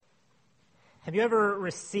Have you ever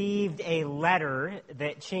received a letter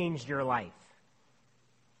that changed your life?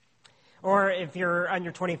 Or if you're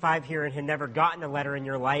under 25 here and have never gotten a letter in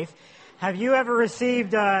your life, have you ever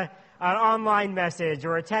received an online message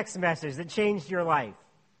or a text message that changed your life?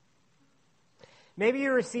 Maybe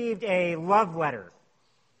you received a love letter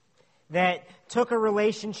that took a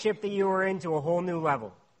relationship that you were in to a whole new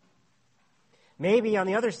level. Maybe on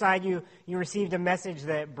the other side, you received a message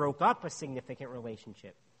that broke up a significant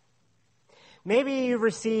relationship. Maybe you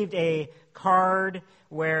received a card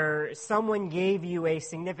where someone gave you a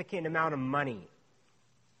significant amount of money.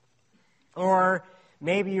 Or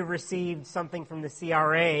maybe you received something from the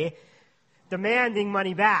CRA demanding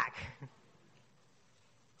money back.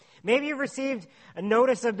 Maybe you received a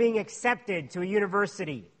notice of being accepted to a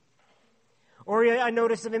university. Or a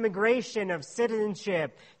notice of immigration, of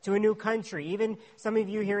citizenship to a new country. Even some of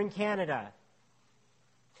you here in Canada.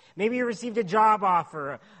 Maybe you received a job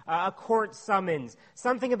offer, a court summons,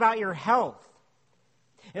 something about your health.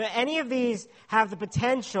 Any of these have the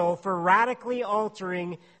potential for radically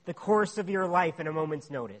altering the course of your life in a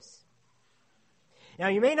moment's notice. Now,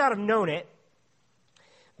 you may not have known it,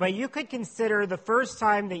 but you could consider the first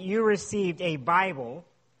time that you received a Bible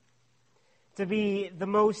to be the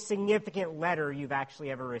most significant letter you've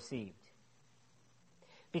actually ever received.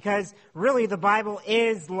 Because really the Bible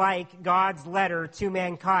is like God's letter to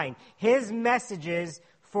mankind. His messages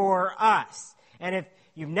for us. And if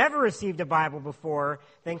you've never received a Bible before,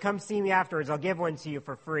 then come see me afterwards. I'll give one to you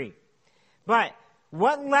for free. But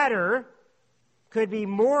what letter could be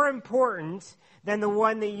more important than the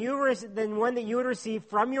one that you would receive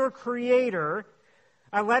from your Creator?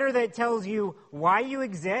 A letter that tells you why you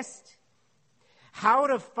exist, how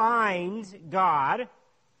to find God,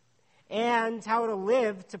 and how to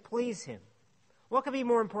live to please Him. What could be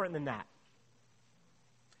more important than that?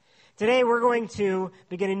 Today we're going to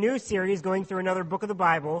begin a new series going through another book of the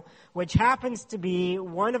Bible, which happens to be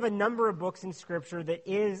one of a number of books in Scripture that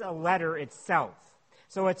is a letter itself.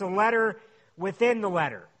 So it's a letter within the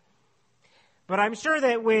letter. But I'm sure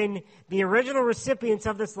that when the original recipients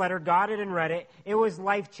of this letter got it and read it, it was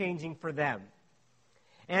life-changing for them.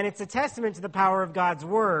 And it's a testament to the power of God's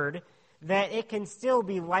Word that it can still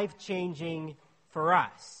be life-changing for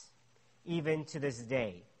us, even to this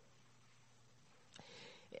day.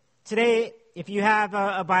 Today, if you have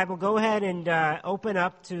a Bible, go ahead and open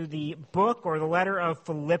up to the book or the letter of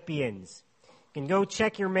Philippians. You can go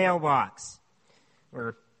check your mailbox.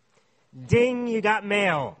 Or, ding, you got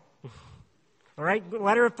mail. All right,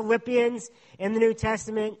 letter of Philippians in the New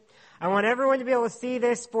Testament. I want everyone to be able to see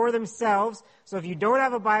this for themselves. So if you don't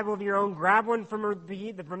have a Bible of your own, grab one from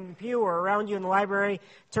the pew or around you in the library.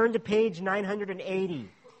 Turn to page 980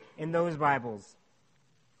 in those Bibles.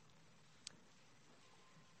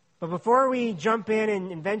 But before we jump in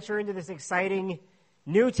and venture into this exciting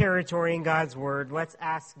new territory in God's Word, let's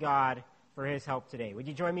ask God for His help today. Would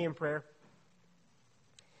you join me in prayer?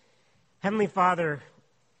 Heavenly Father,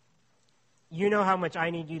 you know how much I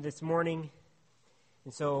need you this morning.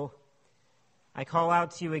 And so I call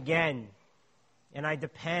out to you again, and I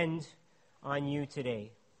depend on you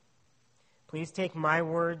today. Please take my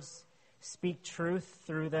words, speak truth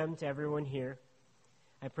through them to everyone here.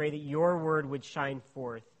 I pray that your word would shine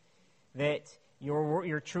forth, that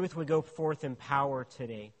your truth would go forth in power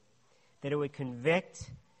today, that it would convict,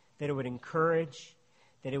 that it would encourage,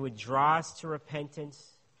 that it would draw us to repentance,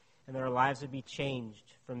 and that our lives would be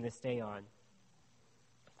changed from this day on.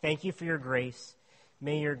 Thank you for your grace.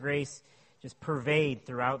 May your grace just pervade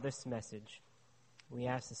throughout this message. We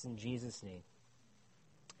ask this in Jesus' name.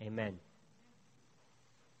 Amen.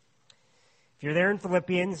 If you're there in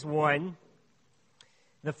Philippians 1,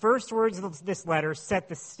 the first words of this letter set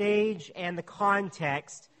the stage and the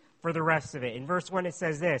context for the rest of it. In verse 1 it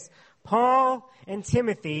says this: Paul and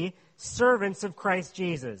Timothy, servants of Christ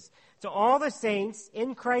Jesus, to all the saints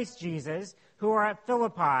in Christ Jesus who are at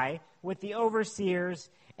Philippi with the overseers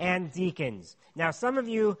and deacons. Now, some of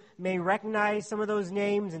you may recognize some of those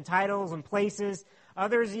names and titles and places.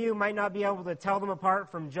 Others of you might not be able to tell them apart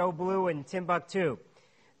from Joe Blue and Timbuktu.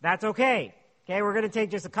 That's okay. Okay, we're going to take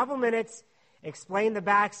just a couple minutes, explain the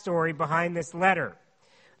backstory behind this letter.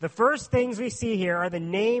 The first things we see here are the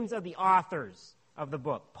names of the authors of the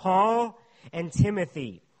book, Paul and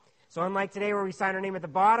Timothy. So unlike today where we sign our name at the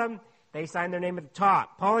bottom, they sign their name at the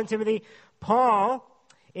top. Paul and Timothy. Paul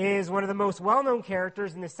is one of the most well-known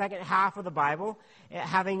characters in the second half of the Bible,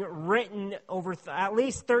 having written over at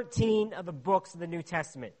least 13 of the books of the New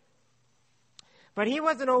Testament. But he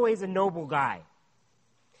wasn't always a noble guy.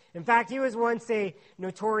 In fact, he was once a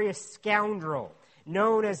notorious scoundrel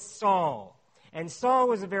known as Saul. And Saul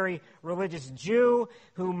was a very religious Jew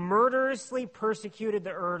who murderously persecuted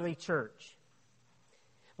the early church.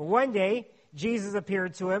 But one day, Jesus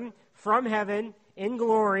appeared to him from heaven in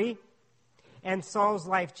glory, and Saul's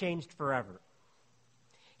life changed forever.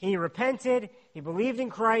 He repented, he believed in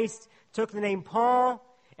Christ, took the name Paul,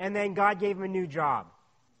 and then God gave him a new job.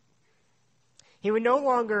 He would no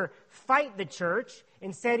longer fight the church.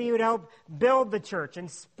 Instead, he would help build the church and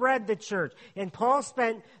spread the church. And Paul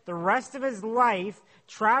spent the rest of his life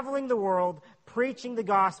traveling the world, preaching the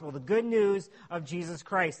gospel, the good news of Jesus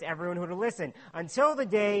Christ to everyone who would listen, until the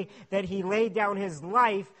day that he laid down his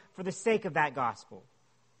life for the sake of that gospel.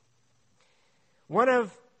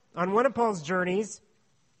 On one of Paul's journeys,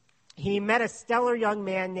 he met a stellar young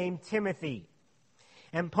man named Timothy.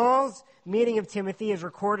 And Paul's meeting of Timothy is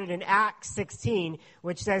recorded in Acts 16,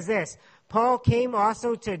 which says this: Paul came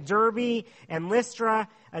also to Derbe and Lystra.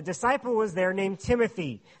 A disciple was there named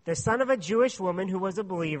Timothy, the son of a Jewish woman who was a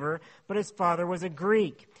believer, but his father was a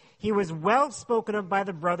Greek. He was well spoken of by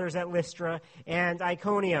the brothers at Lystra and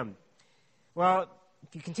Iconium. Well,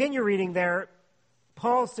 if you continue reading there,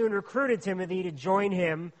 Paul soon recruited Timothy to join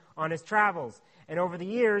him on his travels. And over the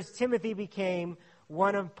years, Timothy became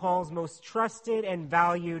one of Paul's most trusted and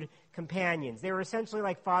valued companions. They were essentially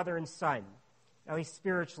like father and son, at least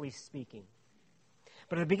spiritually speaking.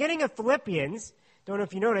 But at the beginning of Philippians, don't know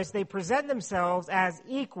if you noticed, they present themselves as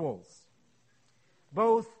equals,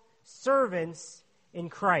 both servants in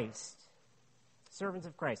Christ. Servants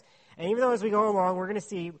of Christ. And even though as we go along, we're going to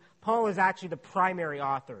see Paul is actually the primary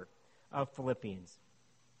author of Philippians.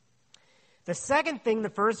 The second thing the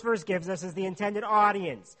first verse gives us is the intended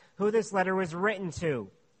audience, who this letter was written to.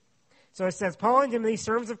 So it says, Paul and Timothy,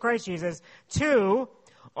 servants of Christ Jesus, to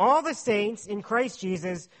all the saints in Christ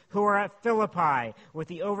Jesus who are at Philippi, with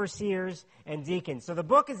the overseers and deacons. So the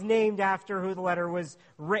book is named after who the letter was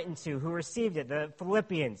written to, who received it, the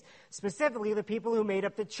Philippians, specifically the people who made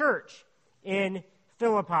up the church in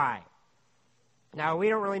Philippi. Now, we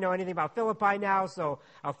don't really know anything about Philippi now, so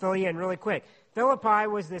I'll fill you in really quick. Philippi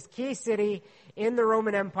was this key city in the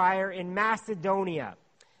Roman Empire in Macedonia.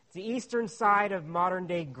 It's the eastern side of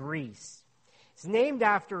modern-day Greece. It's named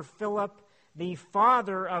after Philip, the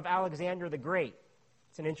father of Alexander the Great.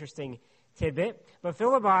 It's an interesting tidbit. But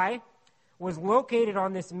Philippi was located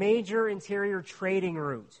on this major interior trading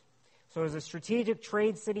route. So it was a strategic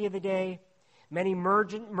trade city of the day. Many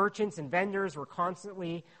merchants and vendors were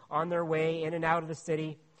constantly on their way in and out of the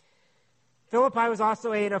city. Philippi was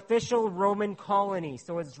also an official Roman colony,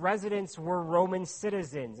 so its residents were Roman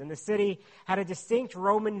citizens, and the city had a distinct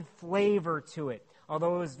Roman flavor to it,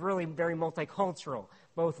 although it was really very multicultural.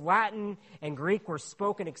 Both Latin and Greek were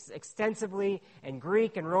spoken extensively, and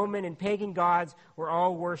Greek and Roman and pagan gods were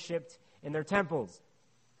all worshipped in their temples.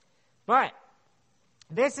 But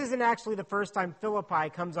this isn't actually the first time Philippi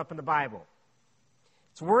comes up in the Bible.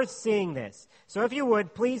 It's worth seeing this. So if you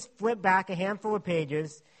would, please flip back a handful of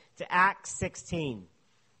pages to Acts 16.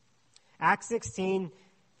 Acts 16,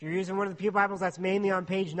 if you're using one of the Pew Bibles, that's mainly on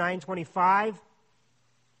page 925.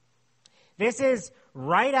 This is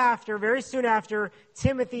right after, very soon after,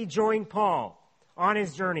 Timothy joined Paul on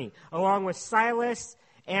his journey, along with Silas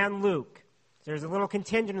and Luke. So there's a little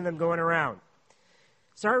contingent of them going around.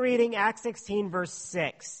 Start reading Acts 16, verse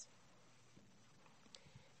 6.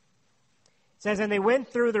 It says, and they went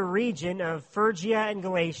through the region of Phrygia and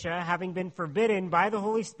Galatia, having been forbidden by the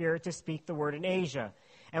Holy Spirit to speak the word in Asia.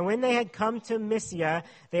 And when they had come to Mysia,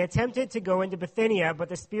 they attempted to go into Bithynia, but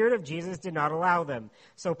the Spirit of Jesus did not allow them.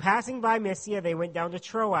 So passing by Mysia, they went down to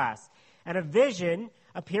Troas. And a vision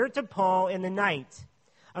appeared to Paul in the night.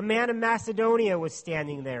 A man of Macedonia was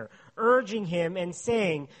standing there, urging him and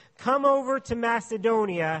saying, come over to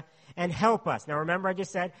Macedonia and help us. Now remember, I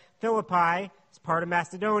just said Philippi is part of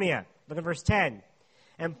Macedonia. Look at verse 10.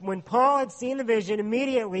 And when Paul had seen the vision,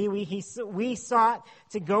 immediately we sought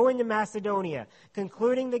to go into Macedonia,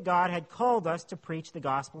 concluding that God had called us to preach the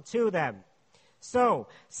gospel to them. So,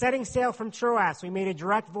 setting sail from Troas, we made a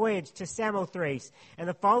direct voyage to Samothrace, and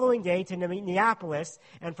the following day to Neapolis,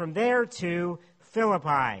 and from there to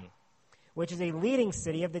Philippi, which is a leading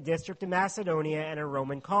city of the district of Macedonia and a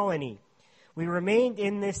Roman colony. We remained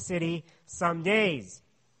in this city some days.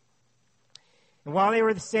 And while they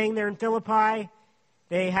were staying there in Philippi,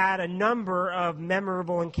 they had a number of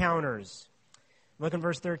memorable encounters. Look in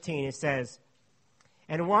verse 13. It says,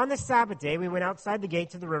 and on the Sabbath day, we went outside the gate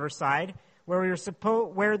to the riverside, where we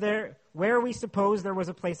supposed there was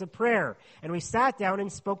a place of prayer. And we sat down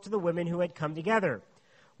and spoke to the women who had come together.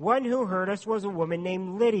 One who heard us was a woman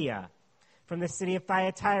named Lydia from the city of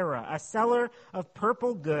Thyatira, a seller of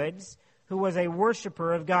purple goods who was a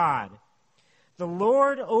worshiper of God. the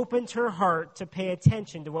Lord opened her heart to pay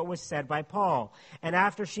attention to what was said by Paul. And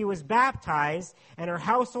after she was baptized, and her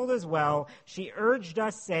household as well, she urged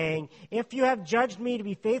us, saying, "If you have judged me to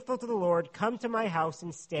be faithful to the Lord, come to my house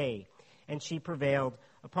and stay." And she prevailed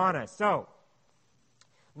upon us. So,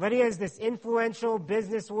 Lydia is this influential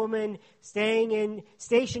businesswoman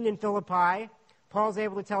stationed in Philippi. Paul's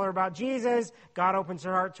able to tell her about Jesus. God opens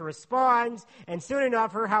her heart to respond. And soon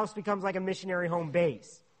enough, her house becomes like a missionary home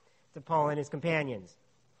base to Paul and his companions.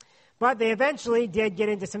 But they eventually did get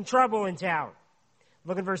into some trouble in town.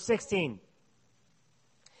 Look at verse 16.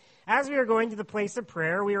 As we were going to the place of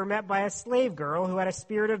prayer, we were met by a slave girl who had a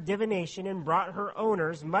spirit of divination and brought her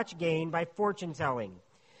owners much gain by fortune-telling.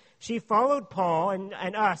 She followed Paul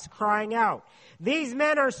and us, crying out, "These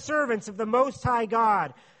men are servants of the Most High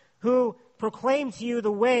God, who proclaim to you the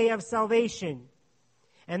way of salvation."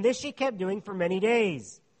 And this she kept doing for many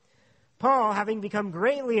days. Paul, having become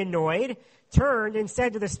greatly annoyed, turned and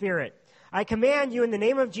said to the spirit, "I command you in the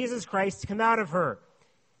name of Jesus Christ to come out of her."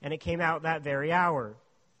 And it came out that very hour.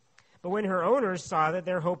 But when her owners saw that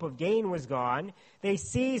their hope of gain was gone, they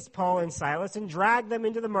seized Paul and Silas and dragged them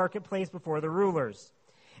into the marketplace before the rulers.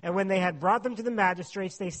 And when they had brought them to the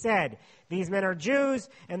magistrates, they said, "These men are Jews,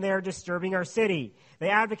 and they are disturbing our city. They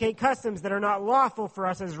advocate customs that are not lawful for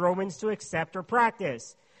us as Romans to accept or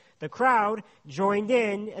practice." The crowd joined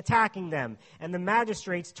in attacking them, and the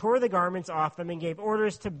magistrates tore the garments off them and gave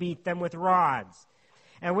orders to beat them with rods.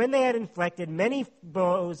 And when they had inflicted many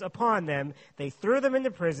blows upon them, they threw them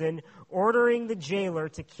into prison, ordering the jailer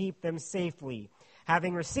to keep them safely.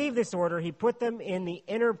 Having received this order, he put them in the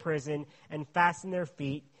inner prison and fastened their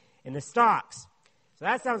feet in the stocks. So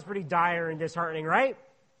that sounds pretty dire and disheartening, right?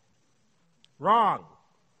 Wrong.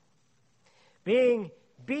 Being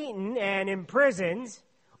beaten and imprisoned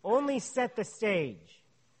only set the stage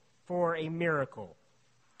for a miracle.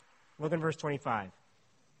 Look in verse 25.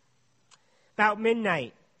 About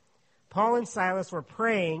midnight, Paul and Silas were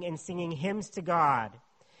praying and singing hymns to God,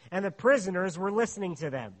 and the prisoners were listening to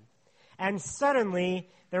them. And suddenly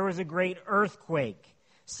there was a great earthquake,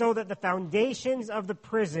 so that the foundations of the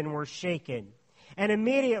prison were shaken. And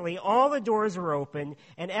immediately all the doors were opened,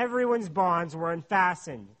 and everyone's bonds were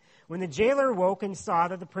unfastened. When the jailer woke and saw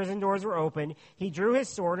that the prison doors were open, he drew his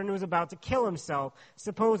sword and was about to kill himself,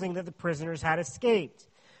 supposing that the prisoners had escaped.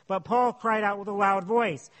 But Paul cried out with a loud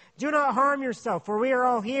voice, "Do not harm yourself, for we are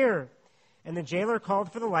all here." And the jailer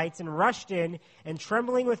called for the lights and rushed in, and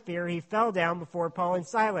trembling with fear, he fell down before Paul and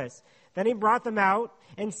Silas. Then he brought them out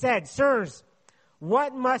and said, "Sirs,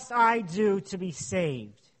 what must I do to be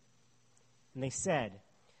saved?" And they said,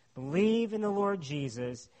 "Believe in the Lord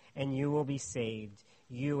Jesus, and you will be saved,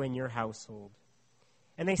 you and your household."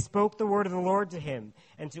 And they spoke the word of the Lord to him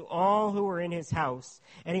and to all who were in his house.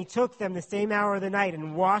 And he took them the same hour of the night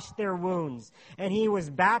and washed their wounds. And he was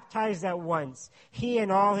baptized at once, he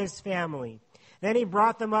and all his family. Then he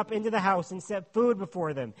brought them up into the house and set food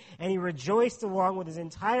before them. And he rejoiced along with his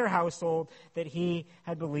entire household that he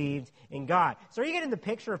had believed in God. So are you getting the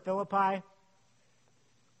picture of Philippi?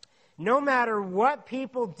 No matter what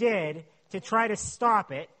people did to try to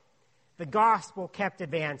stop it, the gospel kept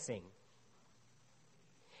advancing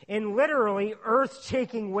in literally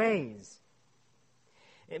earth-shaking ways.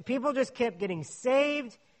 And people just kept getting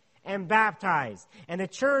saved and baptized. And the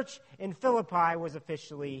church in Philippi was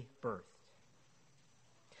officially birthed.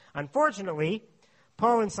 Unfortunately,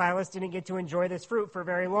 Paul and Silas didn't get to enjoy this fruit for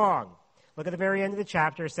very long. Look at the very end of the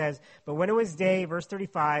chapter. It says, "But when it was day," verse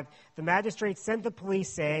 35, "the magistrates sent the police,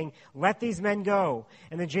 saying, 'Let these men go.'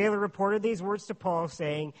 And the jailer reported these words to Paul,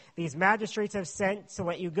 saying, 'These magistrates have sent to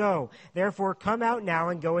let you go. Therefore come out now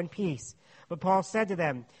and go in peace.' But Paul said to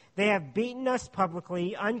them, 'They have beaten us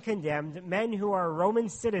publicly, uncondemned, men who are Roman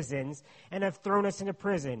citizens, and have thrown us into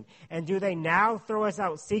prison. And do they now throw us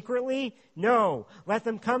out secretly? No, let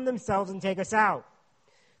them come themselves and take us out.'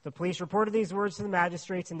 The police reported these words to the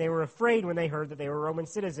magistrates, and they were afraid when they heard that they were Roman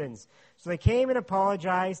citizens. So they came and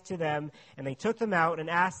apologized to them, and they took them out and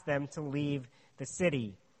asked them to leave the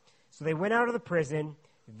city. So they went out of the prison,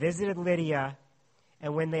 visited Lydia,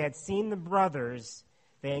 and when they had seen the brothers,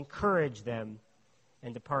 they encouraged them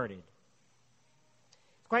and departed."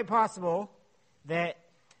 It's quite possible that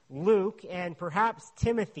Luke and perhaps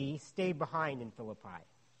Timothy stayed behind in Philippi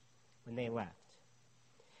when they left.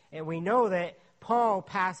 And we know that Paul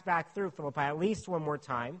passed back through Philippi at least one more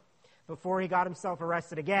time before he got himself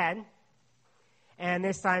arrested again, and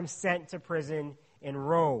this time sent to prison in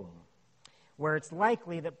Rome, where it's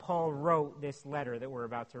likely that Paul wrote this letter that we're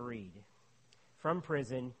about to read from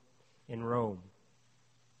prison in Rome.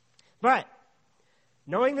 But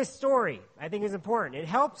knowing this story, I think, is important. It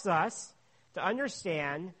helps us to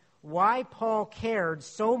understand why Paul cared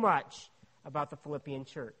so much about the Philippian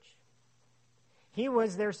church. He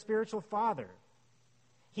was their spiritual father.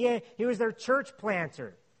 He was their church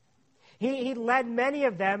planter. He led many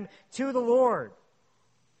of them to the Lord.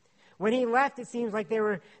 When he left, it seems like they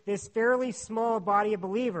were this fairly small body of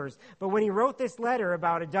believers. But when he wrote this letter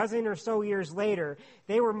about a dozen or so years later,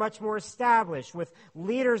 they were much more established, with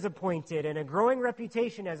leaders appointed and a growing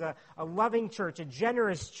reputation as a loving church, a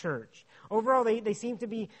generous church. Overall, they seem to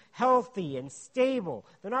be healthy and stable.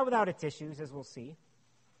 They're not without its issues, as we'll see.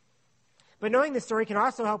 But knowing this story can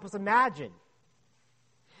also help us imagine.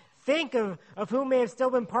 Think of who may have still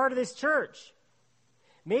been part of this church.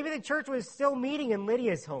 Maybe the church was still meeting in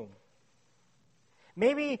Lydia's home.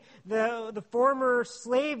 Maybe the former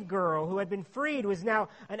slave girl who had been freed was now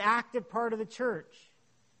an active part of the church.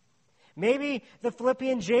 Maybe the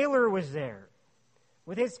Philippian jailer was there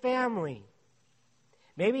with his family.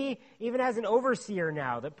 Maybe even as an overseer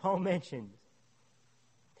now that Paul mentions.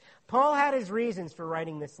 Paul had his reasons for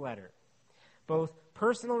writing this letter, both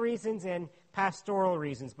personal reasons and pastoral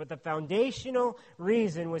reasons, but the foundational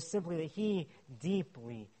reason was simply that he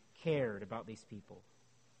deeply cared about these people.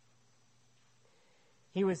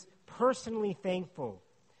 He was personally thankful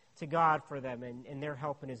to God for them and their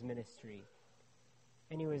help in his ministry.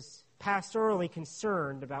 And he was pastorally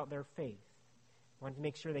concerned about their faith. He wanted to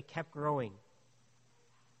make sure they kept growing.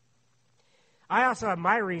 I also have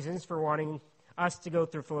my reasons for wanting us to go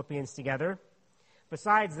through Philippians together.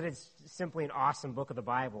 Besides that it's simply an awesome book of the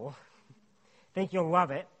Bible. I think you'll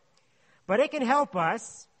love it. But it can help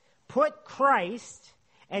us put Christ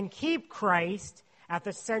and keep Christ at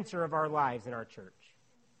the center of our lives in our church.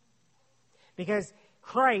 Because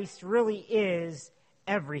Christ really is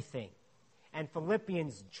everything. And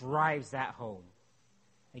Philippians drives that home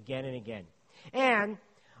again and again. And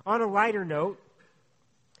on a lighter note,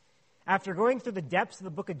 after going through the depths of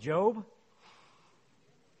the book of Job,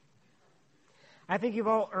 I think you've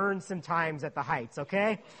all earned some times at the heights,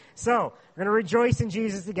 okay? So, we're going to rejoice in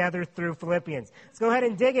Jesus together through Philippians. Let's go ahead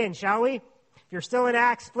and dig in, shall we? If you're still in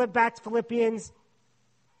Acts, flip back to Philippians.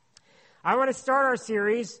 I want to start our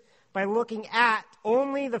series by looking at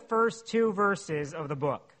only the first 2 verses of the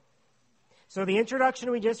book. So the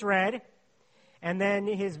introduction we just read, and then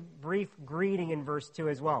his brief greeting in verse 2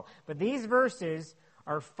 as well. But these verses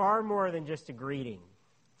are far more than just a greeting.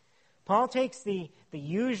 Paul takes the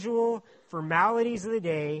usual formalities of the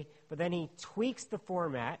day, but then he tweaks the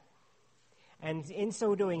format, and in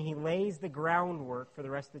so doing, he lays the groundwork for the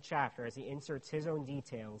rest of the chapter as he inserts his own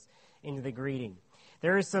details into the greeting.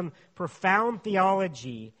 There is some profound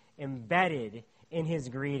theology embedded in his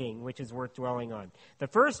greeting, which is worth dwelling on. The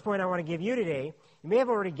first point I want to give you today, you may have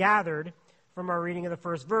already gathered from our reading of the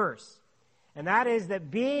first verse, and that is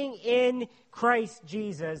that being in Christ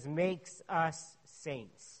Jesus makes us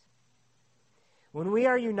saints. When we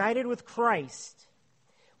are united with Christ,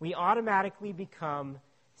 we automatically become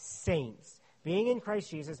saints. Being in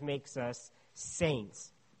Christ Jesus makes us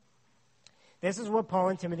saints. This is what Paul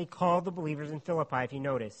and Timothy called the believers in Philippi, if you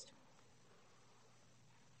noticed.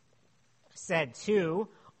 Said to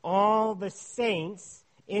all the saints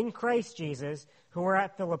in Christ Jesus who are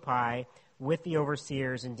at Philippi with the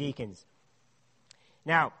overseers and deacons.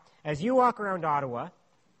 Now, as you walk around Ottawa,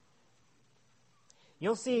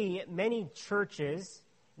 you'll see many churches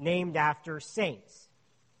named after saints.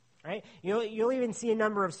 Right? You'll even see a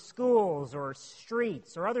number of schools or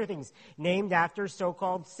streets or other things named after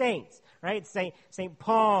so-called saints. Right? St.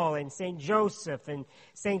 Paul and St. Joseph and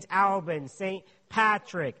St. Alban, St.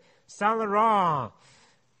 Patrick, Saint Laurent,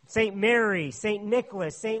 St. Mary, St.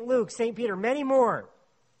 Nicholas, St. Luke, St. Peter, many more.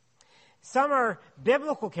 Some are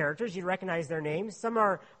biblical characters, you'd recognize their names. Some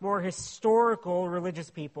are more historical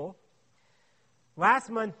religious people. Last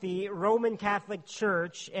month, the Roman Catholic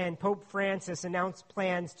Church and Pope Francis announced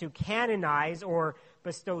plans to canonize or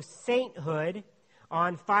bestow sainthood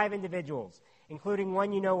on 5 individuals, including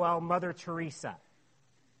one you know well, Mother Teresa.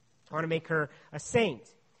 I want to make her a saint.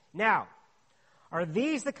 Now, are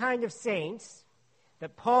these the kind of saints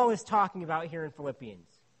that Paul is talking about here in Philippians?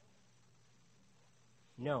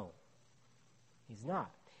 No, he's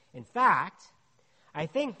not. In fact, I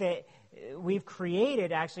think that we've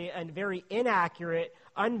created actually a very inaccurate,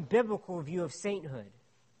 unbiblical view of sainthood.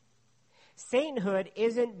 Sainthood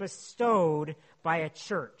isn't bestowed by a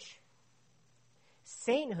church.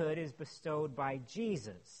 Sainthood is bestowed by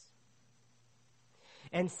Jesus.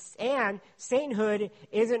 And sainthood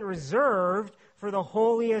isn't reserved for the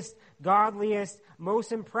holiest, godliest,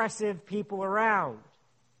 most impressive people around.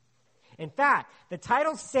 In fact, the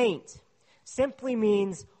title saint simply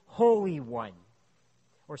means holy one,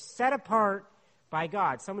 or set apart by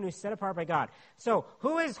God, someone who's set apart by God. So,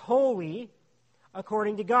 who is holy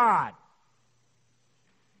according to God?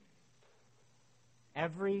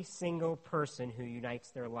 Every single person who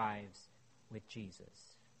unites their lives with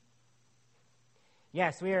Jesus.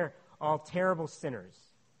 Yes, we are all terrible sinners.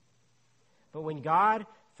 But when God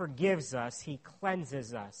forgives us, he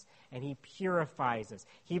cleanses us and he purifies us.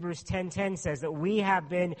 Hebrews 10:10 says that we have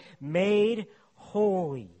been made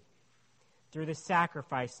holy through the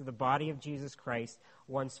sacrifice of the body of Jesus Christ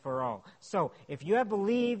once for all. So, if you have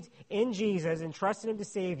believed in Jesus and trusted him to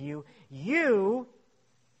save you, you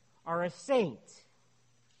are a saint.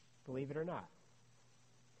 Believe it or not.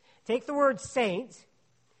 Take the word saint,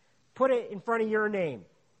 put it in front of your name.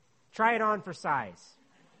 Try it on for size.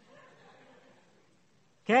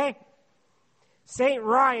 Okay? Saint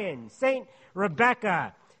Ryan, Saint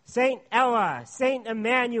Rebecca, Saint Ella, Saint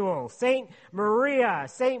Emmanuel, Saint Maria,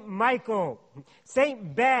 Saint Michael,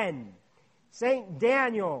 Saint Ben, Saint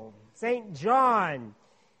Daniel, Saint John,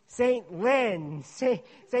 Saint Lynn, Saint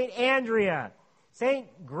Andrea, Saint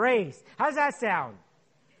Grace. How's that sound?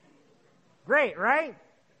 Great, right?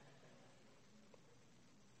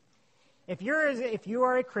 If you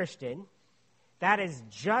are a Christian, that is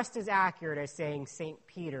just as accurate as saying St.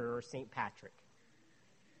 Peter or St. Patrick.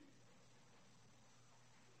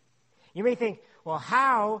 You may think, well,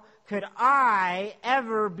 how could I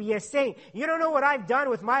ever be a saint? You don't know what I've done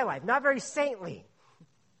with my life. Not very saintly.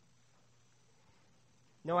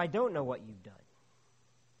 No, I don't know what you've done.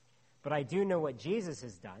 But I do know what Jesus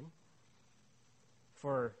has done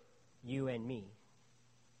for you and me.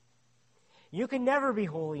 You can never be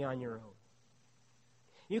holy on your own.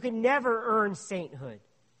 You can never earn sainthood.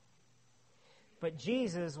 But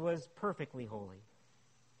Jesus was perfectly holy.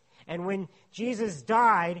 And when Jesus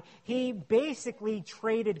died, he basically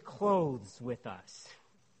traded clothes with us.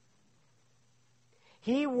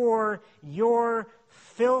 He wore your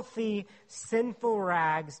filthy, sinful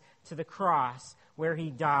rags to the cross where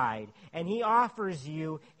he died. And he offers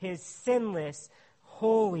you his sinless,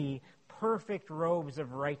 holy, perfect robes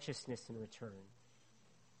of righteousness in return.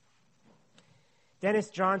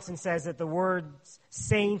 Dennis Johnson says that the words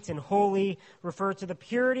saint and holy refer to the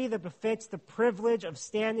purity that befits the privilege of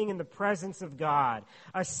standing in the presence of God.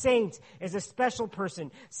 A saint is a special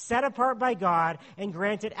person set apart by God and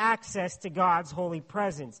granted access to God's holy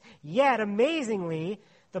presence. Yet, amazingly,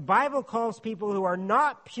 the Bible calls people who are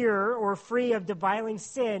not pure or free of defiling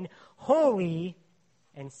sin holy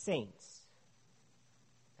and saints.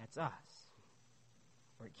 That's us.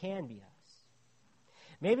 Or it can be us.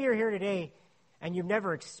 Maybe you're here today and you've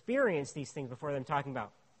never experienced these things before that I'm talking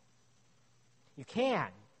about. You can.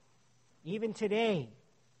 Even today.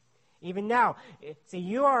 Even now. See,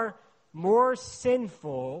 you are more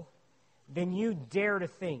sinful than you dare to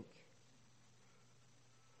think.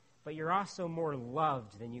 But you're also more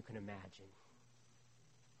loved than you can imagine.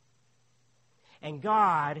 And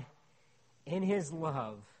God, in his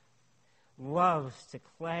love, loves to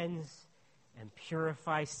cleanse and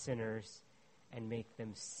purify sinners and make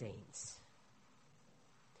them saints.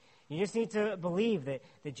 You just need to believe that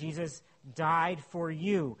Jesus died for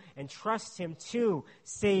you and trust him to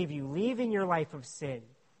save you, leaving your life of sin,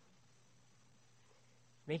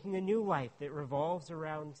 making a new life that revolves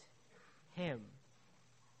around him.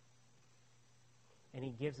 And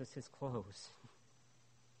he gives us his clothes.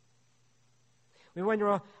 We wonder,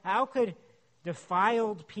 well, how could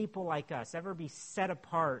defiled people like us ever be set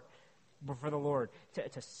apart before the Lord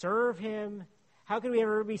to serve him? How could we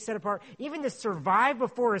ever be set apart? Even to survive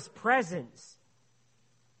before his presence.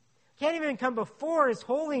 Can't even come before his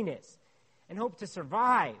holiness and hope to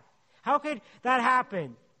survive. How could that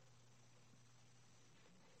happen?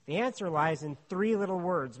 The answer lies in three little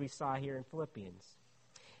words we saw here in Philippians.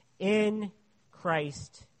 In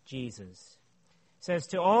Christ Jesus. It says,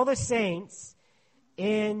 to all the saints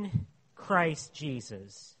in Christ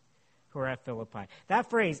Jesus who are at Philippi. That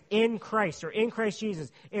phrase, in Christ, or in Christ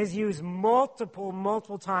Jesus, is used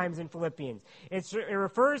multiple times in Philippians. It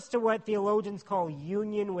refers to what theologians call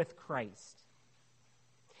union with Christ.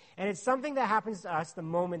 And it's something that happens to us the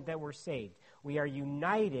moment that we're saved. We are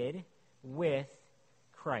united with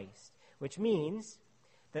Christ, which means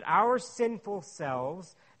that our sinful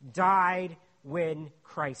selves died when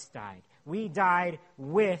Christ died. We died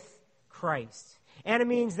with Christ. And it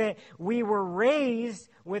means that we were raised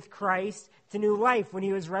with Christ to new life when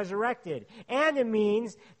he was resurrected. And it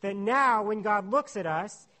means that now when God looks at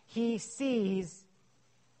us, he sees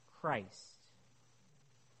Christ.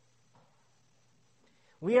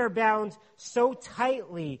 We are bound so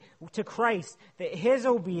tightly to Christ that his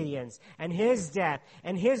obedience and his death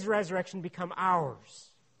and his resurrection become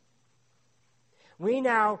ours. We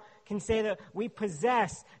now can say that we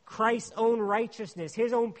possess Christ's own righteousness,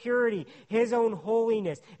 His own purity, His own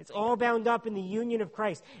holiness. It's all bound up in the union of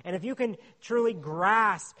Christ. And if you can truly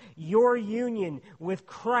grasp your union with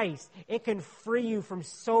Christ, it can free you from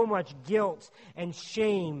so much guilt and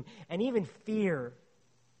shame and even fear.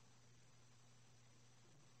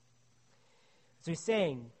 So He's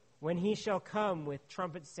saying, when He shall come with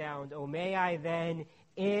trumpet sound, O may I then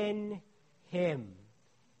in Him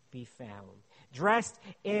be found, dressed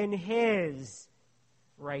in His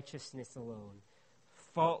righteousness alone,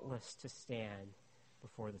 faultless to stand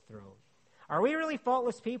before the throne. Are we really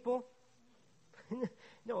faultless people?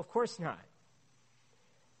 No, of course not.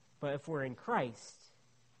 But if we're in Christ,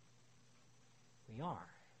 we are.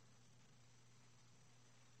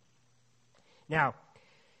 Now,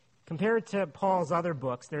 compared to Paul's other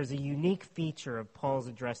books, there's a unique feature of Paul's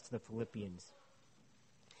address to the Philippians.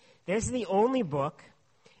 This is the only book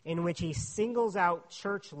in which he singles out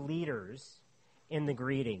church leaders in the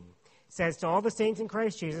greeting. It says, to all the saints in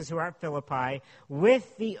Christ Jesus who are at Philippi,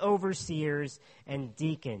 with the overseers and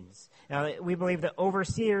deacons. Now, we believe that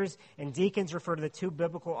overseers and deacons refer to the two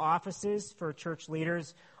biblical offices for church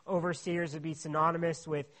leaders. Overseers would be synonymous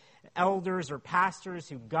with elders or pastors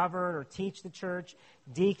who govern or teach the church.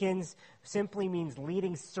 Deacons simply means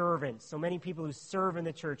leading servants. So many people who serve in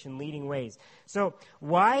the church in leading ways. So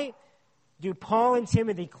why do Paul and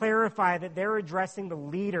Timothy clarify that they're addressing the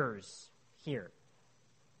leaders here?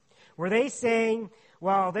 Were they saying,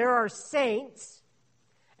 well, there are saints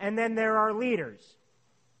and then there are leaders?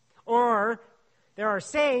 Or there are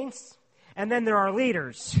saints and then there are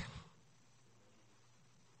leaders?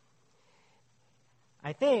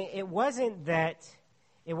 I think it wasn't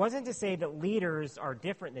to say that leaders are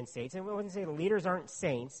different than saints. It wasn't to say that leaders aren't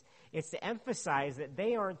saints. It's to emphasize that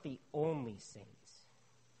they aren't the only saints.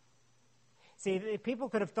 See, people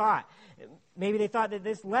could have thought, maybe they thought that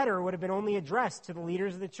this letter would have been only addressed to the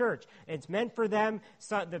leaders of the church. It's meant for them,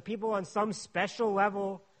 the people on some special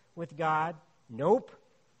level with God. Nope.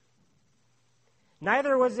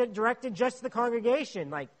 Neither was it directed just to the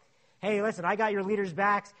congregation. Like, hey, listen, I got your leaders'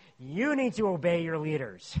 backs. You need to obey your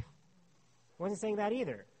leaders. It wasn't saying that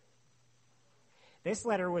either. This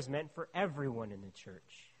letter was meant for everyone in the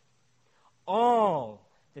church. All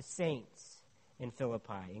the saints in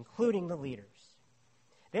Philippi, including the leaders.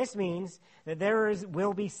 This means that there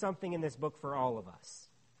will be something in this book for all of us.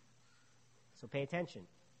 So pay attention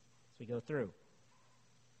as we go through.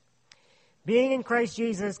 Being in Christ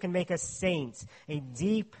Jesus can make us saints.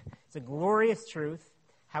 It's a glorious truth.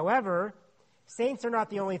 However, saints are not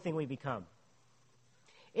the only thing we become.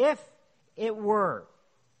 If it were,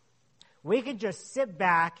 we could just sit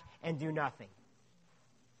back and do nothing.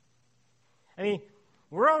 I mean,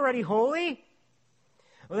 we're already holy.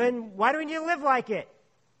 Well, then why do we need to live like it?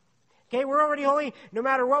 Okay, we're already holy no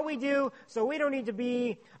matter what we do, so we don't need to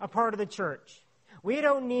be a part of the church. We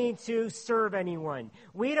don't need to serve anyone.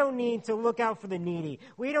 We don't need to look out for the needy.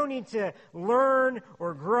 We don't need to learn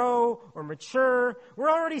or grow or mature.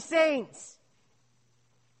 We're already saints.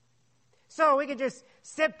 So we can just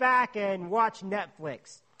sit back and watch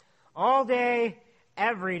Netflix all day,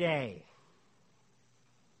 every day.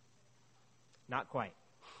 Not quite.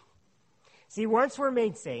 See, once we're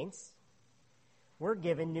made saints, we're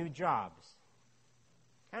given new jobs.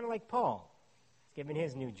 Kind of like Paul is given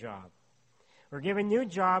his new job. We're given new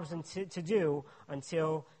jobs to do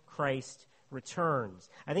until Christ returns.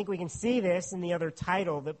 I think we can see this in the other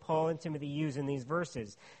title that Paul and Timothy use in these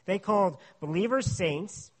verses. They called believers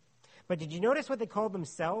saints, but did you notice what they called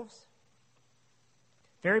themselves?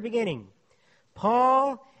 Very beginning.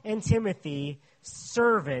 Paul and Timothy,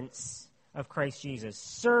 servants of Christ Jesus.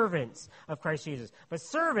 Servants of Christ Jesus. But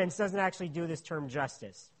servants doesn't actually do this term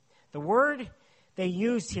justice. The word they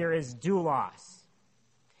used here is doulos.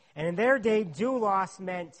 And in their day, doulos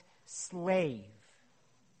meant slave.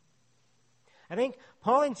 I think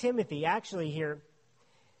Paul and Timothy actually here,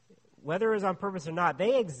 whether it was on purpose or not,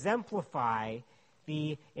 they exemplify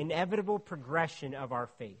the inevitable progression of our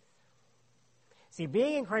faith. See,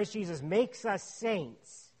 being in Christ Jesus makes us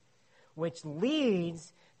saints, which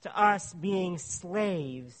leads to us being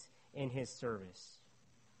slaves in His service.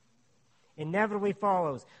 Inevitably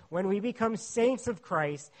follows. When we become saints of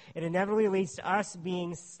Christ, it inevitably leads to us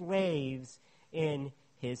being slaves in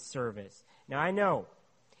His service. Now, I know,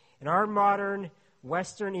 in our modern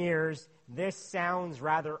Western ears, this sounds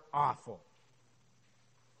rather awful.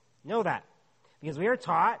 Know that. Because we are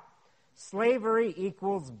taught slavery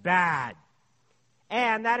equals bad.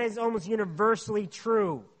 And that is almost universally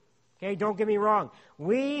true. Okay, don't get me wrong.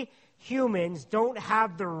 We humans don't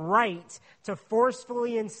have the right to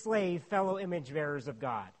forcefully enslave fellow image bearers of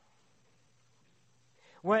God.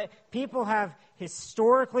 what people have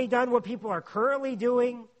historically done, what people are currently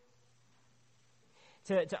doing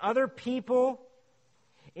to other people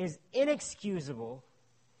is inexcusable,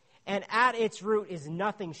 and at its root is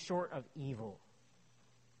nothing short of evil.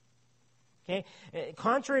 Okay?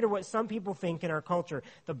 Contrary to what some people think in our culture,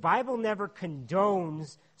 the Bible never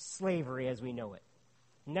condones slavery as we know it.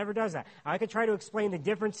 It never does that. I could try to explain the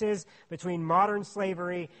differences between modern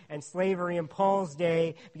slavery and slavery in Paul's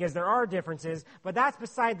day, because there are differences, but that's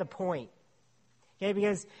beside the point. Okay,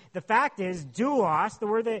 because the fact is, doulos, the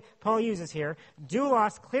word that Paul uses here,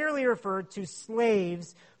 doulos clearly referred to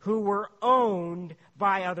slaves who were owned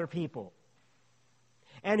by other people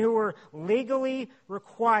and who were legally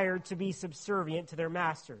required to be subservient to their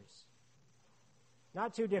masters.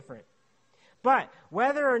 Not too different. But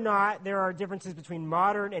whether or not there are differences between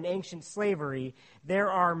modern and ancient slavery,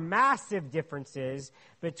 there are massive differences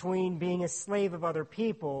between being a slave of other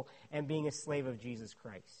people and being a slave of Jesus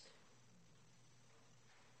Christ.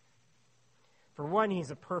 For one,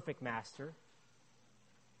 he's a perfect master,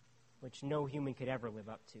 which no human could ever live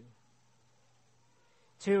up to.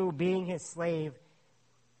 Two, being his slave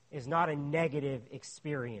is not a negative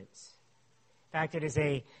experience. In fact, it is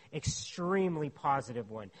an extremely positive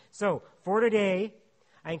one. So, for today,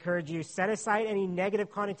 I encourage you, set aside any negative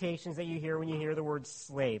connotations that you hear when you hear the word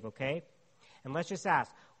slave, okay? And let's just ask,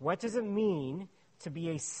 what does it mean to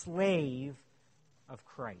be a slave of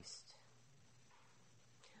Christ?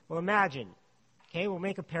 Well, imagine, okay, we'll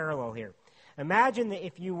make a parallel here. Imagine that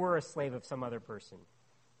if you were a slave of some other person.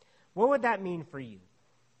 What would that mean for you?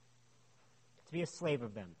 To be a slave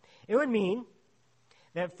of them. It would mean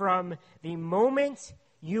that from the moment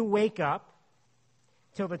you wake up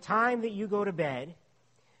till the time that you go to bed,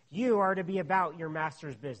 you are to be about your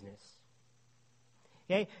master's business.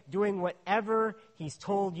 Okay? Doing whatever he's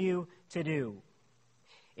told you to do.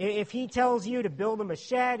 If he tells you to build him a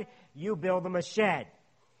shed, you build him a shed.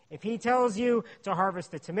 If he tells you to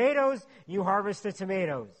harvest the tomatoes, you harvest the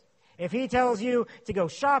tomatoes. If he tells you to go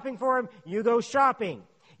shopping for him, you go shopping.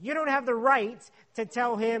 You don't have the right to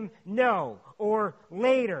tell him no or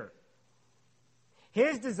later.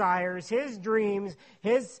 His desires, his dreams,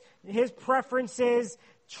 his preferences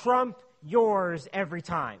trump yours every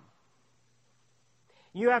time.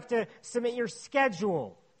 You have to submit your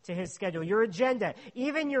schedule to his schedule, your agenda,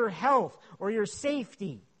 even your health or your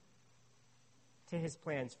safety to his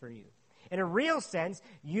plans for you. In a real sense,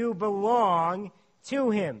 you belong to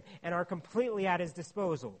him and are completely at his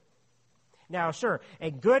disposal. Now, sure,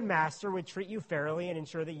 a good master would treat you fairly and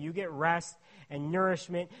ensure that you get rest and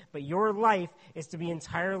nourishment, but your life is to be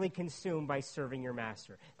entirely consumed by serving your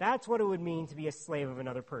master. That's what it would mean to be a slave of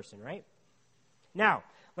another person, right? Now,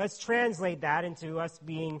 let's translate that into us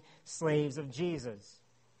being slaves of Jesus.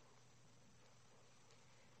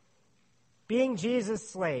 Being Jesus'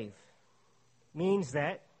 slave means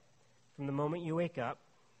that from the moment you wake up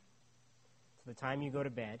to the time you go to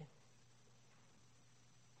bed,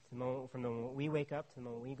 from the moment we wake up to the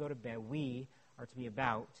moment we go to bed, we are to be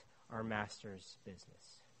about our master's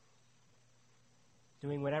business.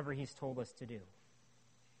 Doing whatever he's told us to do.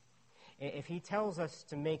 If he tells us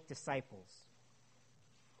to make disciples,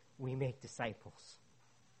 we make disciples.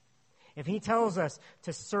 If he tells us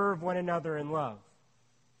to serve one another in love,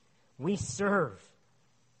 we serve.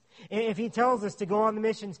 If he tells us to go on the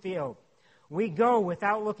missions field, we go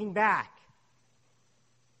without looking back.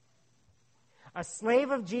 A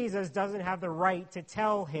slave of Jesus doesn't have the right to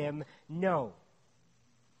tell him no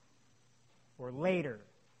or later.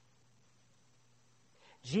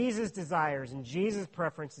 Jesus' desires and Jesus'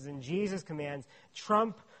 preferences and Jesus' commands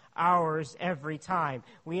trump ours every time.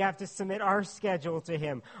 We have to submit our schedule to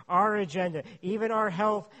him, our agenda, even our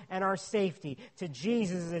health and our safety to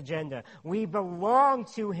Jesus' agenda. We belong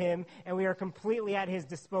to him and we are completely at his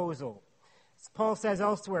disposal. Paul says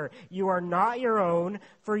elsewhere, you are not your own,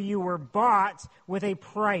 for you were bought with a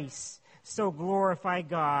price. So glorify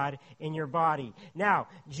God in your body. Now,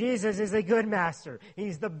 Jesus is a good master.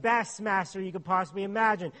 He's the best master you could possibly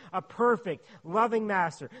imagine. A perfect, loving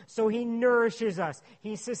master. So he nourishes us.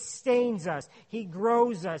 He sustains us. He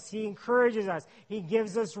grows us. He encourages us. He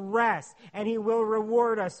gives us rest. And he will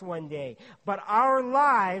reward us one day. But our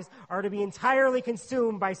lives are to be entirely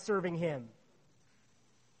consumed by serving him.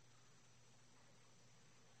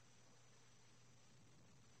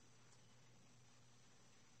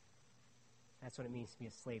 That's what it means to be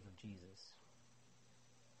a slave of Jesus.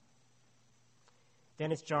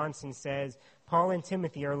 Dennis Johnson says, Paul and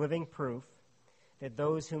Timothy are living proof that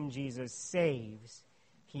those whom Jesus saves,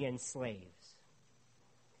 he enslaves.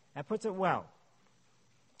 That puts it well.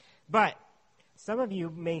 But some of you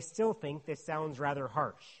may still think this sounds rather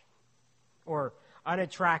harsh or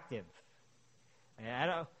unattractive.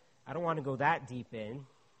 I don't want to go that deep in.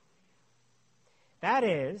 That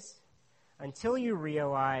is, until you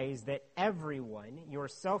realize that everyone,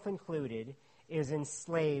 yourself included, is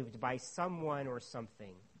enslaved by someone or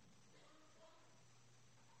something.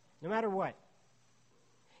 No matter what.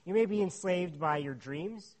 You may be enslaved by your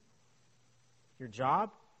dreams, your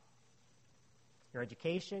job, your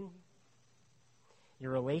education,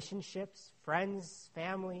 your relationships, friends,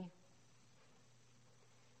 family,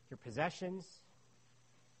 your possessions.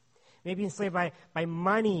 Maybe enslaved by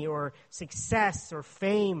money or success or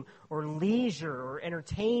fame or leisure or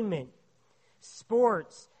entertainment,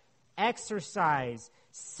 sports, exercise,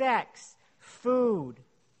 sex, food.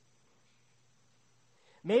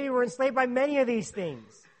 Maybe we're enslaved by many of these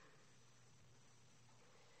things.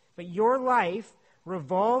 But your life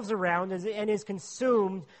revolves around and is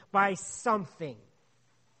consumed by something,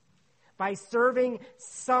 by serving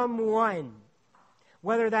someone,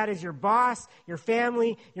 whether that is your boss, your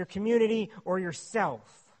family, your community, or yourself.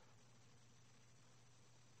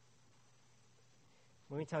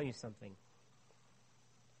 Let me tell you something.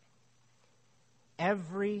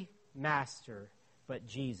 Every master but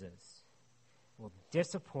Jesus will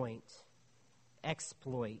disappoint,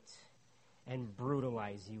 exploit, and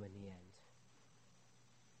brutalize you in the end.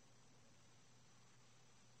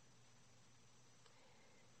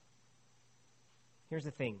 Here's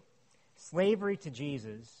the thing. Slavery to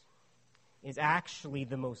Jesus is actually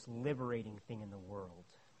the most liberating thing in the world.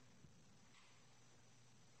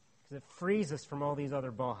 Because it frees us from all these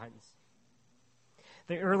other bonds.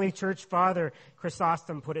 The early church father,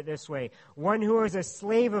 Chrysostom, put it this way: one who is a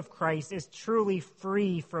slave of Christ is truly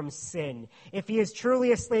free from sin. If he is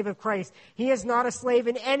truly a slave of Christ, he is not a slave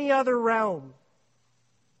in any other realm.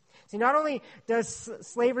 See, not only does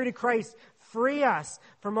slavery to Christ free us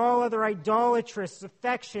from all other idolatrous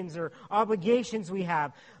affections or obligations we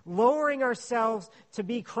have, lowering ourselves to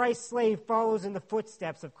be Christ's slave follows in the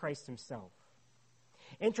footsteps of Christ himself.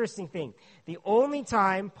 Interesting thing, the only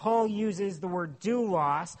time Paul uses the word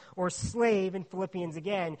doulos or slave in Philippians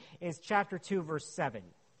again is chapter 2, verse 7.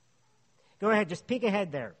 Go ahead, just peek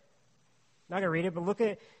ahead there. I'm not going to read it, but look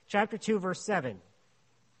at chapter 2, verse 7.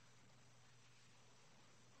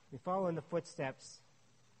 We follow in the footsteps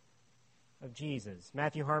of Jesus.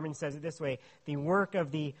 Matthew Harmon says it this way: the work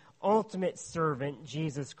of the ultimate servant,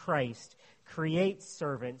 Jesus Christ, creates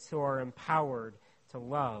servants who are empowered to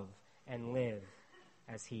love and live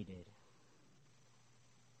as he did.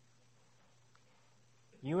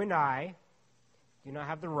 You and I do not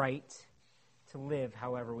have the right to live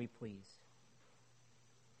however we please.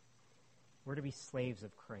 We're to be slaves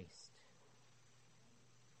of Christ.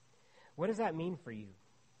 What does that mean for you?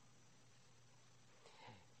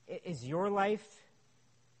 Is your life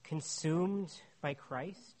consumed by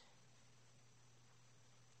Christ?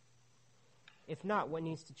 If not, what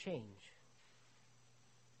needs to change?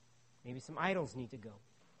 Maybe some idols need to go.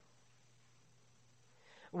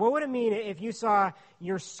 What would it mean if you saw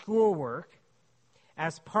your schoolwork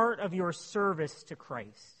as part of your service to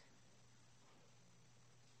Christ?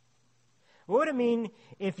 What would it mean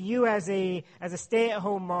if you, as a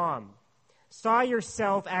stay-at-home mom, saw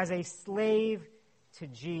yourself as a slave to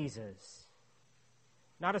Jesus,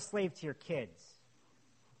 not a slave to your kids?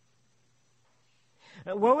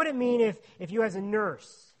 What would it mean if you, as a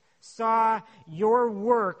nurse, saw your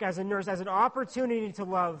work as a nurse as an opportunity to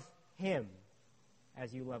love him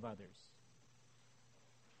as you love others?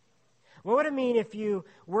 What would it mean if you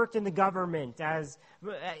worked in the government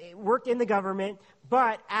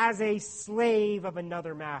but as a slave of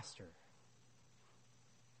another master?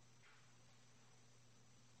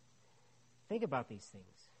 Think about these things.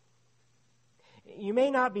 You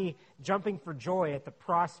may not be jumping for joy at the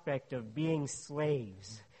prospect of being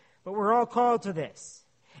slaves, but we're all called to this.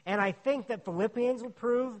 And I think that Philippians will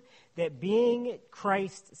prove that being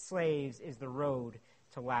Christ's slaves is the road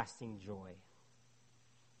to lasting joy.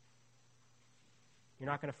 You're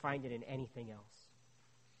not going to find it in anything else.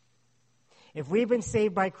 If we've been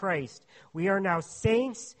saved by Christ, we are now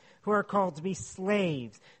saints who are called to be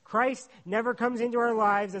slaves. Christ never comes into our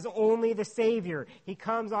lives as only the Savior. He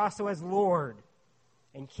comes also as Lord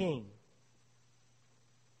and King.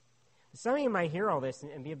 Some of you might hear all this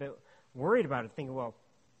and be a bit worried about it, thinking, well,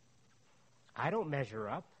 I don't measure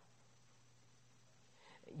up.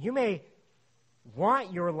 You may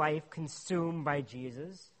want your life consumed by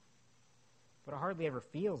Jesus, but it hardly ever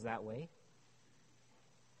feels that way.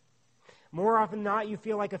 More often than not, you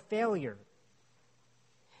feel like a failure.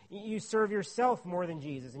 You serve yourself more than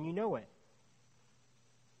Jesus, and you know it.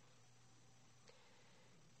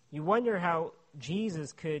 You wonder how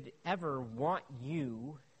Jesus could ever want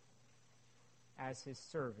you as his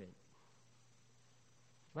servant,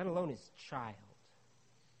 let alone his child.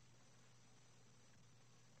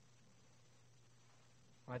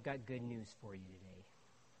 Well, I've got good news for you today.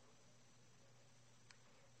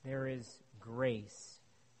 There is grace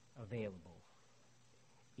available,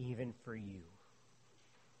 even for you.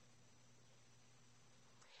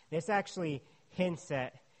 This actually hints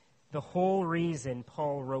at the whole reason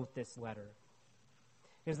Paul wrote this letter.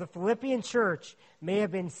 Because the Philippian church may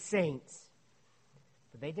have been saints,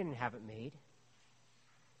 but they didn't have it made.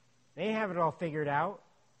 They didn't have it all figured out.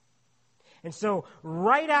 And so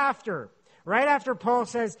right after Paul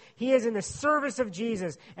says he is in the service of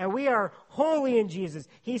Jesus and we are holy in Jesus,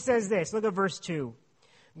 he says this. Look at verse 2.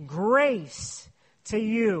 Grace to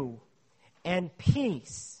you and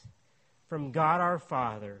peace from God our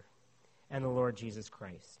Father and the Lord Jesus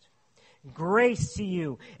Christ. Grace to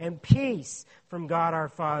you and peace from God our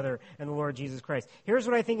Father and the Lord Jesus Christ. Here's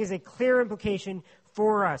what I think is a clear implication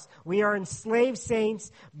for us. We are enslaved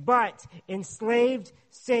saints, but enslaved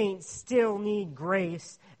saints still need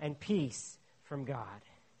grace and peace from God.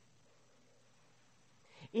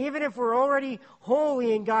 Even if we're already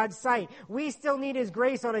holy in God's sight, we still need His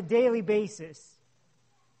grace on a daily basis.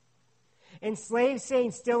 Enslaved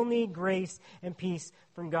saints still need grace and peace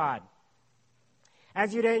from God.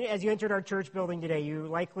 As you entered our church building today, you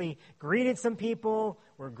likely greeted some people,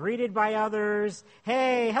 were greeted by others.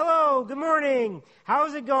 Hey, hello, good morning,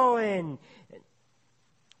 how's it going?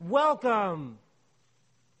 Welcome,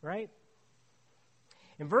 right?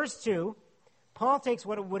 In verse 2, Paul takes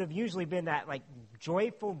what would have usually been that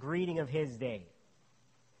joyful greeting of his day.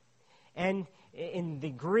 And in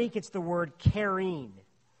the Greek, it's the word karein.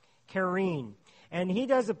 And he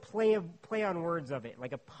does a play on words of it,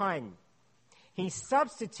 like a pun. He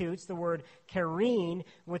substitutes the word karein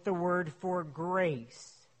with the word for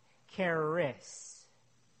grace, charis.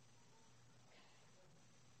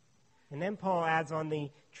 And then Paul adds on the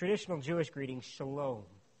traditional Jewish greeting, shalom,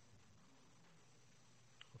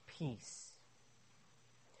 peace,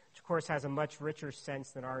 which of course has a much richer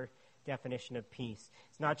sense than our definition of peace.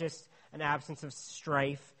 It's not just an absence of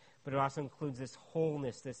strife, but it also includes this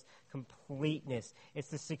wholeness, this completeness. It's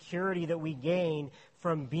the security that we gain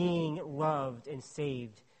from being loved and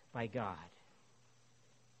saved by God.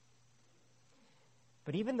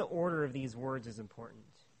 But even the order of these words is important.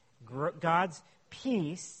 God's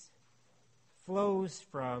peace flows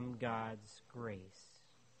from God's grace.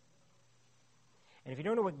 And if you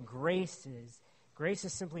don't know what grace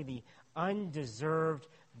is simply the undeserved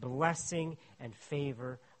blessing and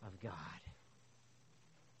favor of God.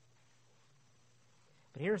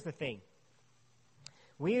 But here's the thing.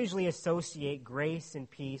 We usually associate grace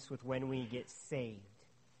and peace with when we get saved.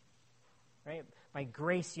 Right? By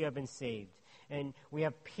grace you have been saved. And we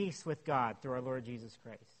have peace with God through our Lord Jesus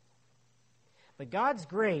Christ. But God's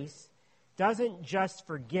grace doesn't just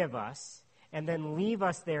forgive us and then leave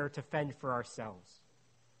us there to fend for ourselves.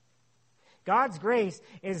 God's grace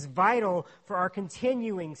is vital for our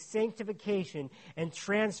continuing sanctification and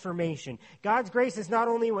transformation. God's grace is not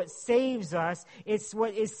only what saves us, it's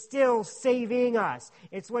what is still saving us.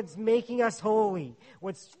 It's what's making us holy,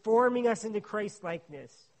 what's forming us into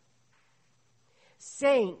Christ-likeness.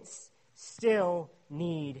 Saints still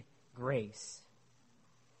need grace.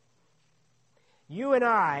 You and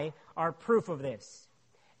I are proof of this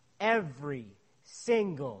every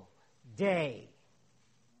single day.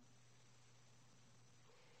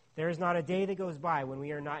 There is not a day that goes by when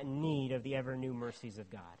we are not in need of the ever-new mercies of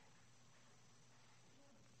God.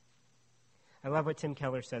 I love what Tim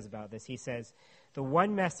Keller says about this. He says, the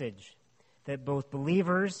one message that both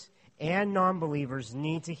believers and non-believers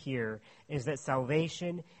need to hear is that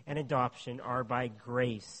salvation and adoption are by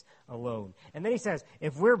grace alone. And then he says,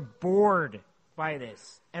 if we're bored by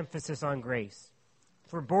this emphasis on grace,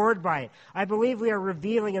 if we're bored by it, I believe we are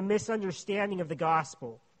revealing a misunderstanding of the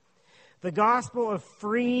gospel. The gospel of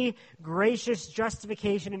free, gracious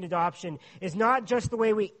justification and adoption is not just the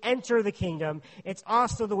way we enter the kingdom, it's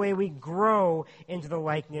also the way we grow into the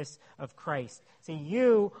likeness of Christ. See,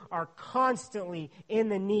 you are constantly in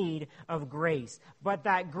the need of grace, but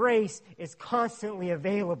that grace is constantly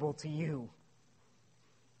available to you.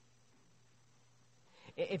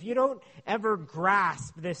 If you don't ever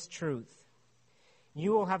grasp this truth,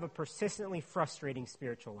 you will have a persistently frustrating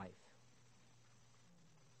spiritual life.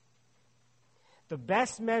 The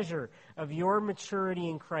best measure of your maturity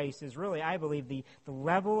in Christ is really, I believe, the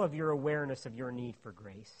level of your awareness of your need for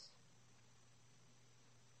grace.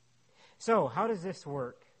 So, how does this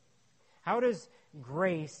work? How does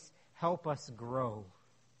grace help us grow?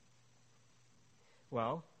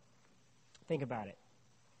 Well, think about it.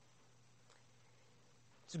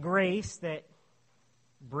 It's grace that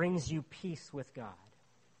brings you peace with God.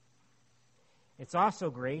 It's also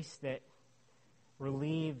grace that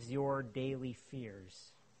relieves your daily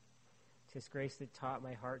fears. 'Tis grace that taught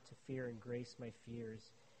my heart to fear, and grace my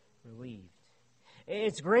fears relieved.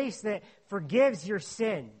 It's grace that forgives your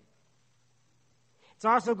sin. It's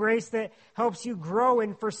also grace that helps you grow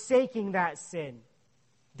in forsaking that sin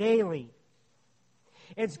daily.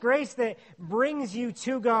 It's grace that brings you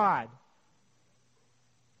to God.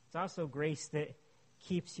 It's also grace that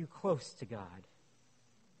keeps you close to God,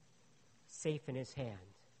 safe in His hand.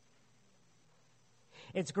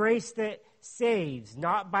 It's grace that saves,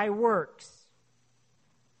 not by works.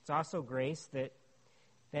 It's also grace that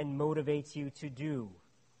then motivates you to do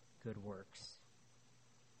good works.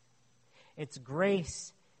 It's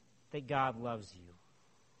grace that God loves you.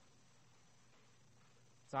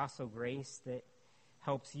 It's also grace that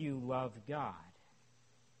helps you love God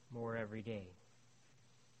more every day.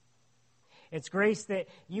 It's grace that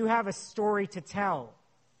you have a story to tell.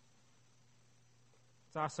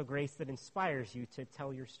 It's also grace that inspires you to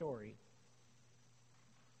tell your story.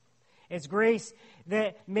 It's grace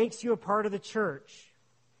that makes you a part of the church.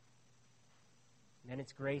 And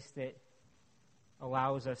it's grace that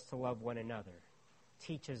allows us to love one another,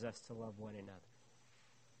 teaches us to love one another.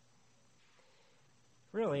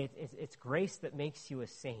 Really, it's grace that makes you a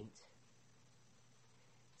saint.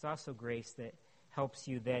 It's also grace that helps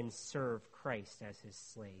you then serve Christ as His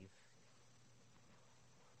slave.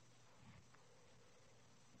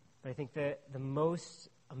 But I think that the most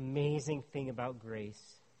amazing thing about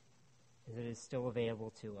grace is that it is still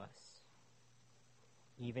available to us,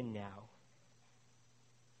 even now.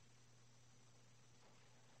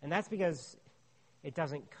 And that's because it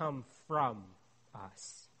doesn't come from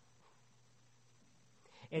us.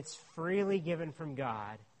 It's freely given from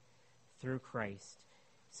God through Christ.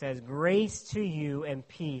 It says, grace to you and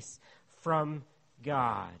peace from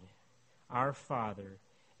God, our Father,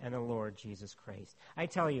 and the Lord Jesus Christ. I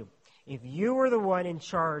tell you, if you were the one in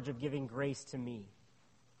charge of giving grace to me,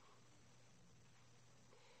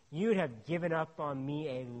 you'd have given up on me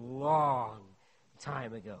a long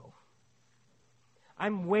time ago.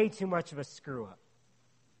 I'm way too much of a screw-up.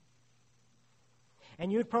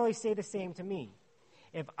 And you'd probably say the same to me.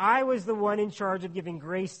 If I was the one in charge of giving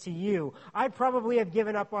grace to you, I'd probably have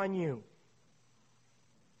given up on you.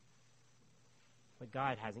 But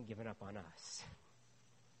God hasn't given up on us.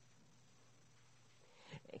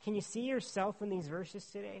 Can you see yourself in these verses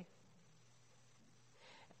today?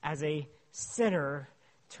 As a sinner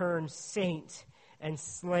turned saint and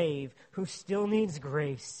slave who still needs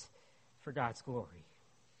grace for God's glory.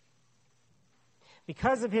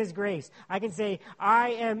 Because of His grace, I can say,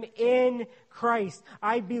 I am in Christ.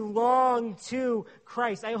 I belong to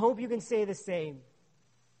Christ. I hope you can say the same.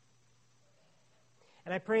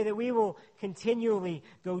 And I pray that we will continually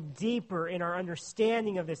go deeper in our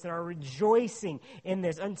understanding of this and our rejoicing in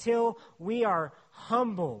this until we are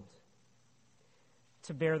humbled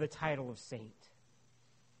to bear the title of saint.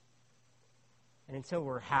 And until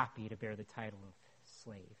we're happy to bear the title of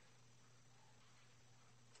slave.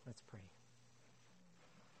 Let's pray.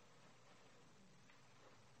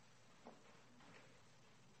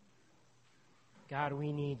 God,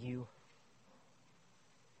 we need you.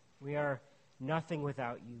 We are nothing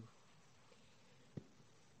without you.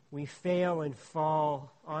 We fail and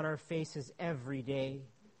fall on our faces every day.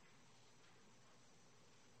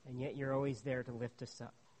 And yet you're always there to lift us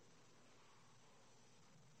up.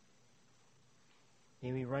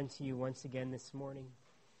 May we run to you once again this morning.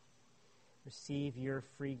 Receive your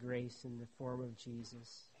free grace in the form of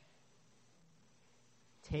Jesus.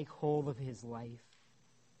 Take hold of His life.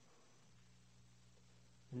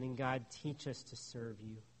 And then, God, teach us to serve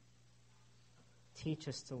you. Teach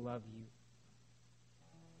us to love you.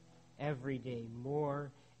 Every day,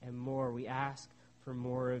 more and more, we ask for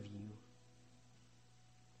more of you.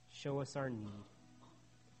 Show us our need,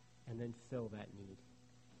 and then fill that need.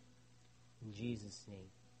 In Jesus' name.